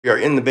We are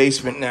in the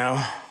basement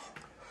now.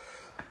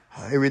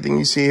 Everything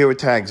you see here with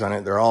tags on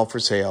it, they're all for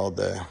sale.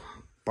 The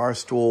bar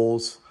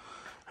stools,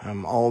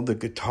 all the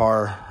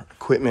guitar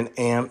equipment,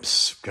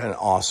 amps, got an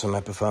awesome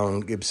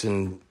Epiphone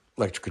Gibson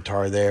electric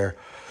guitar there.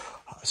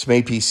 Some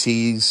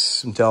APCs,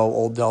 some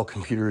old Dell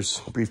computers,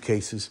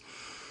 briefcases,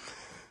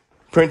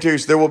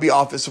 printers. There will be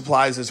office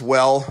supplies as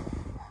well.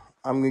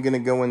 I'm going to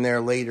go in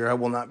there later. I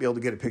will not be able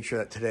to get a picture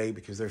of that today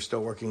because they're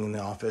still working in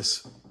the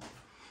office.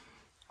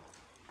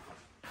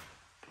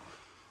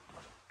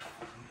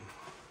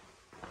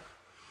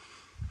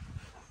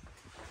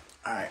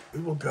 All right, we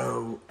will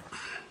go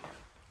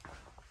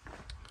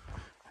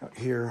out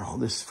here. All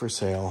this is for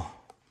sale.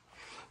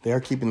 They are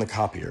keeping the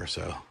copier,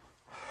 so.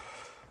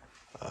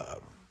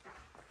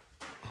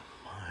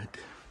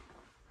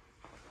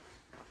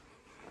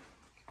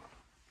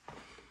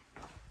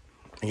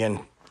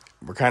 Again,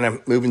 we're kind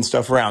of moving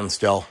stuff around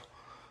still.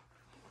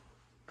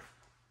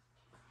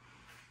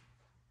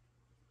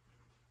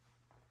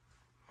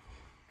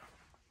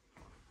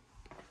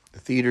 The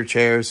theater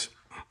chairs.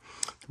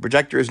 The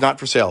projector is not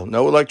for sale.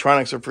 No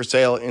electronics are for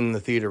sale in the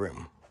theater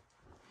room.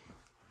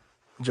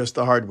 Just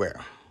the hardware.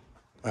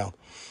 Well,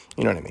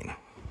 you know what I mean.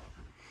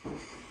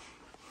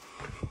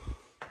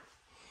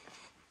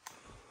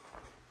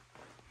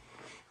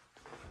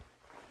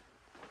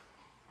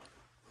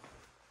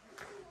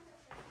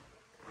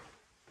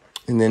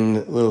 And then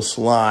the little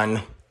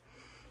salon.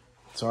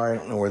 Sorry, I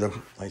don't know where the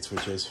light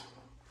switch is.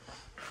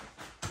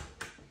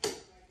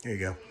 There you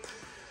go.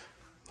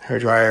 Hair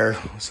dryer,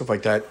 stuff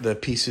like that. The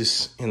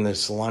pieces in the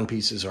salon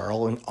pieces are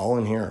all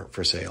in here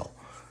for sale.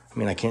 I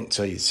mean, I can't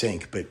tell you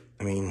sink, but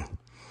I mean,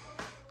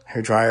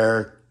 hair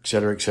dryer, et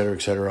cetera, et cetera,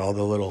 et cetera. All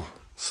the little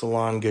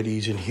salon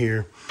goodies in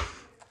here.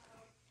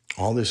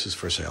 All this is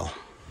for sale.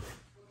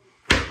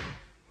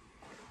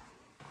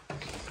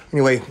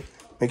 Anyway,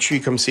 make sure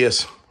you come see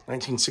us.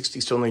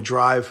 1960 Stoneleigh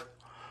Drive.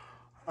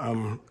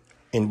 And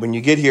when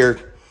you get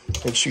here,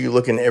 make sure you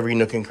look in every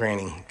nook and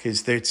cranny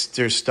because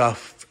there's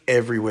stuff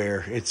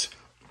everywhere. It's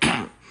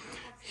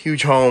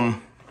huge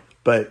home,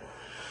 but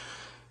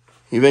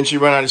you eventually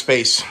run out of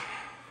space.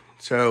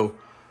 So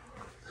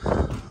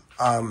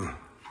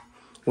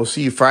we'll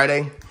see you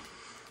Friday.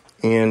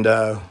 And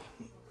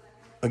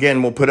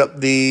again, we'll put up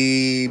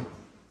the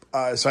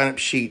sign-up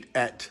sheet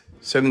at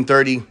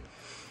 7:30.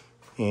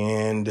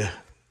 And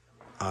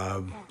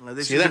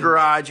this is the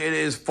garage. It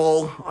is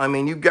full. I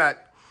mean, you've got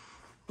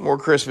more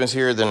Christmas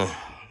here than,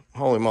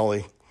 holy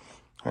moly.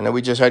 I know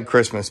we just had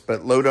Christmas,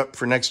 but load up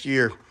for next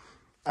year.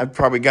 I've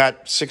probably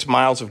got 6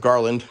 miles of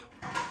garland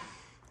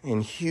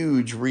and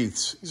huge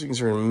wreaths. These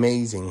things are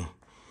amazing.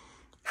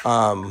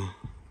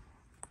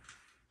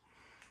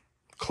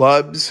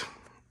 Clubs.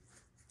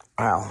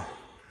 Wow.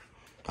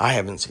 I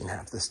haven't seen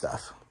half this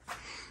stuff.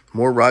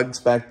 More rugs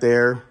back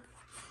there.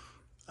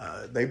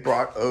 They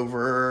brought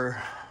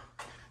over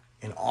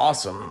an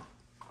awesome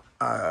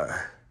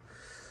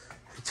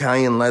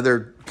Italian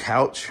leather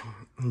couch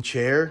and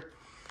chair.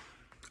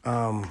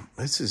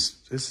 This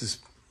is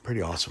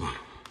pretty awesome.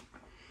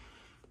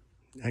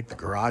 Like the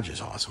garage is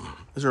awesome.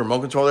 This is a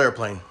remote control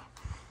airplane.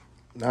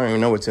 I don't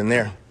even know what's in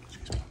there.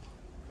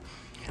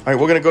 All right,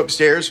 we're gonna go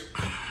upstairs.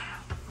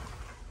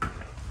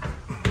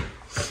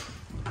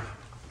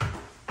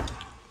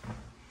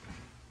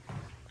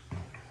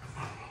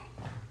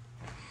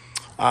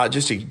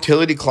 Just a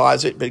utility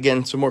closet, but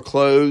again, some more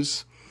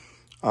clothes.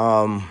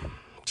 Need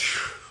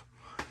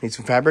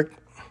some fabric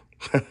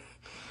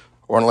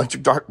or an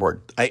electric dartboard.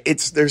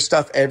 There's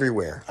stuff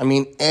everywhere. I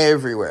mean,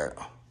 everywhere.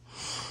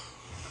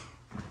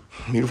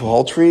 Beautiful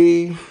hall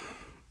tree.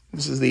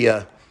 This is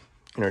the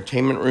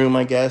entertainment room,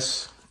 I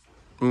guess.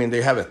 I mean,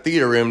 they have a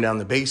theater room down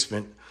the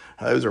basement.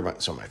 Those are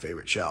some of my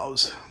favorite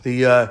shelves.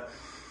 The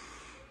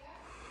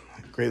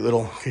great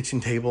little kitchen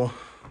table.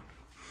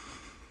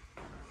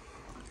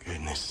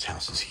 Goodness, this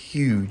house is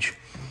huge.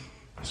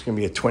 It's going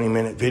to be a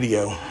 20-minute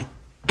video.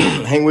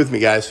 Hang with me,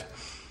 guys.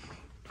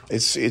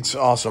 It's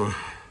awesome.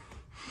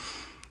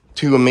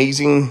 2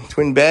 amazing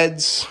twin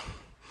beds.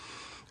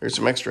 There's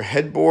some extra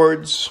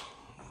headboards.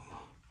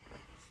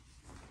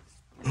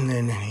 And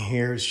then in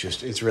here is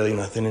just, it's really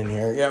nothing in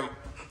here. Yep,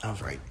 I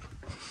was right.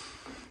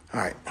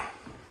 All right.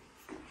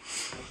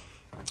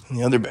 And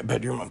the other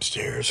bedroom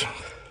upstairs.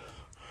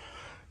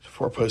 It's a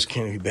 4-post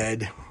canopy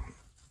bed.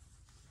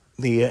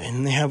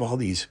 And they have all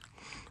these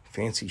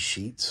fancy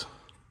sheets.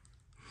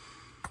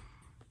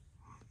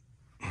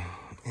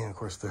 And of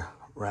course the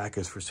rack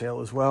is for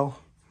sale as well.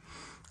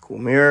 Cool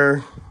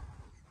mirror.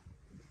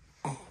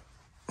 All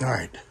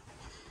right.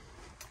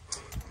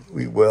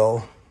 We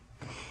will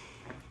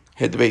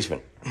hit the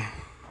basement.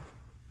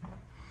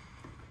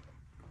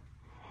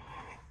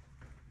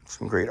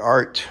 Some great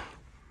art.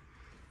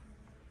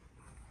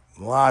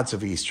 Lots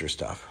of Easter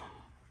stuff.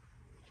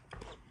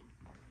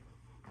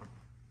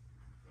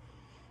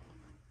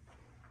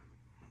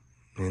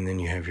 And then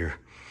you have your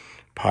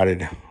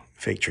potted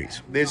fake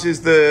trees. This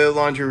is the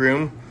laundry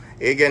room.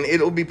 Again,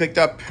 it'll be picked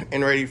up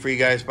and ready for you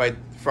guys by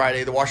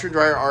Friday. The washer and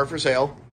dryer are for sale.